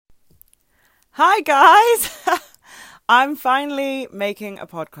Hi guys! I'm finally making a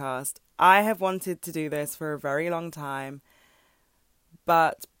podcast. I have wanted to do this for a very long time,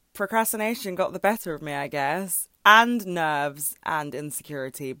 but procrastination got the better of me, I guess, and nerves and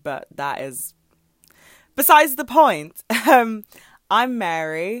insecurity, but that is besides the point. I'm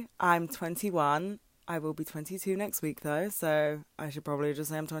Mary. I'm 21. I will be 22 next week though, so I should probably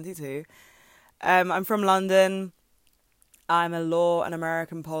just say I'm 22. I'm from London. I'm a law and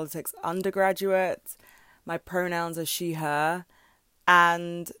American politics undergraduate. My pronouns are she, her.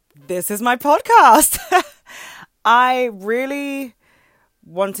 And this is my podcast. I really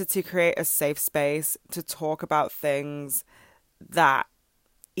wanted to create a safe space to talk about things that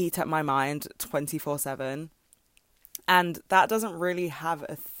eat at my mind 24/7. And that doesn't really have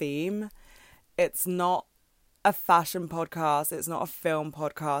a theme. It's not a fashion podcast, it's not a film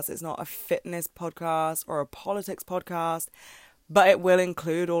podcast, it's not a fitness podcast or a politics podcast, but it will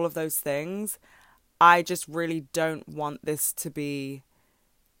include all of those things. I just really don't want this to be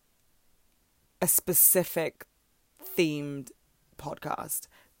a specific themed podcast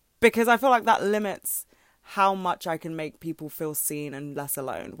because I feel like that limits how much I can make people feel seen and less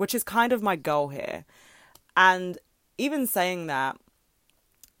alone, which is kind of my goal here. And even saying that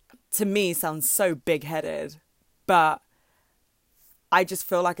to me sounds so big-headed, but I just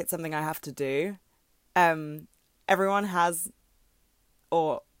feel like it's something I have to do. Everyone has,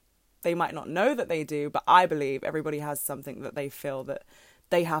 or they might not know that they do, but I believe everybody has something that they feel that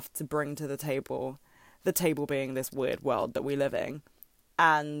they have to bring to the table being this weird world that we live in.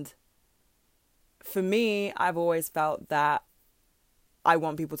 And for me, I've always felt that I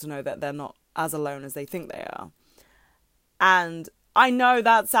want people to know that they're not as alone as they think they are. And I know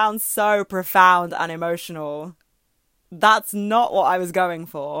that sounds so profound and emotional. That's not what I was going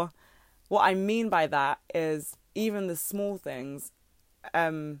for. What I mean by that is even the small things.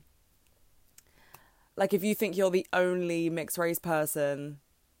 Like if you think you're the only mixed race person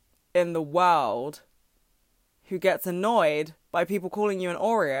in the world who gets annoyed by people calling you an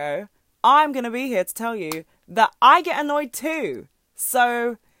Oreo, I'm going to be here to tell you that I get annoyed too.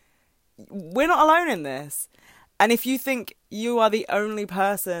 So we're not alone in this. And if you think you are the only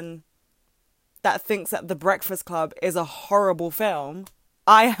person that thinks that The Breakfast Club is a horrible film,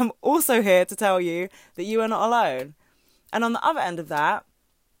 I am also here to tell you that you are not alone. And on the other end of that,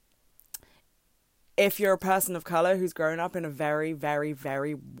 if you're a person of colour who's grown up in a very, very,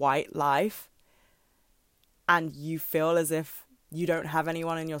 very white life and you feel as if you don't have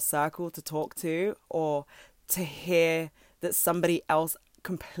anyone in your circle to talk to or to hear that somebody else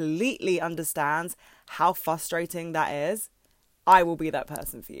completely understands how frustrating that is, I will be that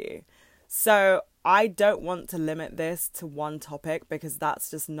person for you. So I don't want to limit this to one topic because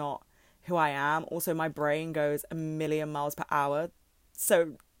that's just not who I am. Also, my brain goes a million miles per hour.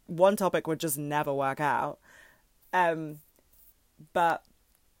 So one topic would just never work out. But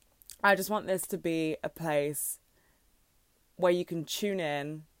I just want this to be a place where you can tune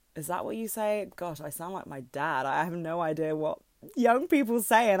in. Is that what you say? Gosh, I sound like my dad. I have no idea what young people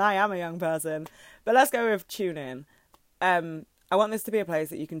say, and I am a young person. But let's go with tune in. I want this to be a place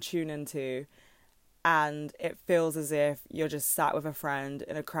that you can tune into and it feels as if you're just sat with a friend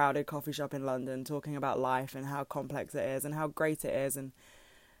in a crowded coffee shop in London talking about life and how complex it is and how great it is. And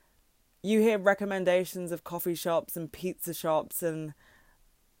you hear recommendations of coffee shops and pizza shops and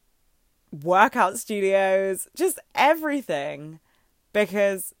workout studios, just everything,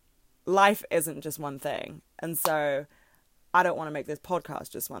 because life isn't just one thing. And so I don't want to make this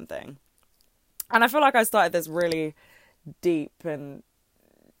podcast just one thing. And I feel like I started this really deep and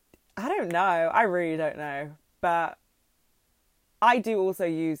I don't know. I really don't know. But I do also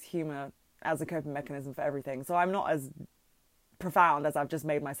use humour as a coping mechanism for everything. So I'm not as profound as I've just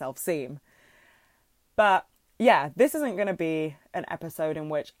made myself seem. But yeah, this isn't going to be an episode in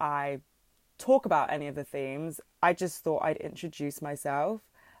which I talk about any of the themes. I just thought I'd introduce myself.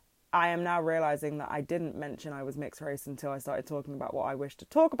 I am now realising that I didn't mention I was mixed race until I started talking about what I wish to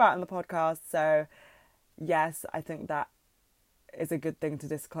talk about in the podcast. So yes, I think that is a good thing to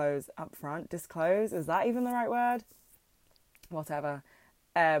disclose up front. Disclose, is that even the right word? Whatever.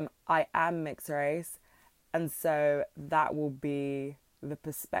 I am mixed race, and so that will be the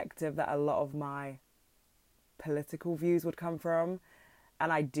perspective that a lot of my political views would come from.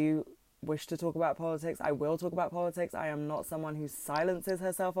 And I do wish to talk about politics. I will talk about politics. I am not someone who silences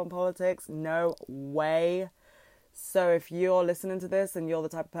herself on politics. No way. So if you're listening to this and you're the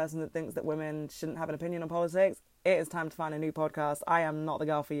type of person that thinks that women shouldn't have an opinion on politics, it is time to find a new podcast. I am not the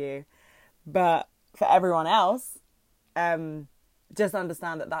girl for you. But for everyone else, just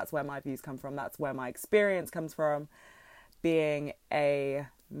understand that that's where my views come from. That's where my experience comes from. Being a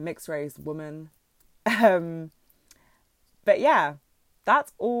mixed race woman. But yeah,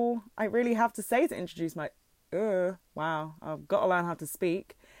 that's all I really have to say to introduce my... wow, I've got to learn how to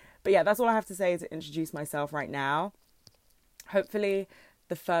speak. But yeah, that's all I have to say to introduce myself right now. Hopefully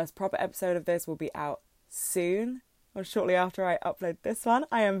the first proper episode of this will be out soon, or shortly after I upload this one.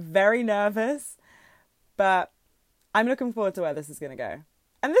 I am very nervous, but I'm looking forward to where this is going to go.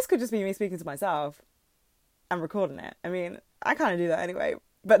 And this could just be me speaking to myself and recording it. I mean, I kind of do that anyway,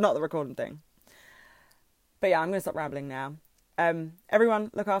 but not the recording thing. But yeah, I'm going to stop rambling now. Everyone,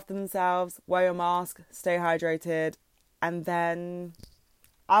 look after themselves, wear your mask, stay hydrated, and then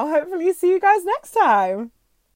I'll hopefully see you guys next time.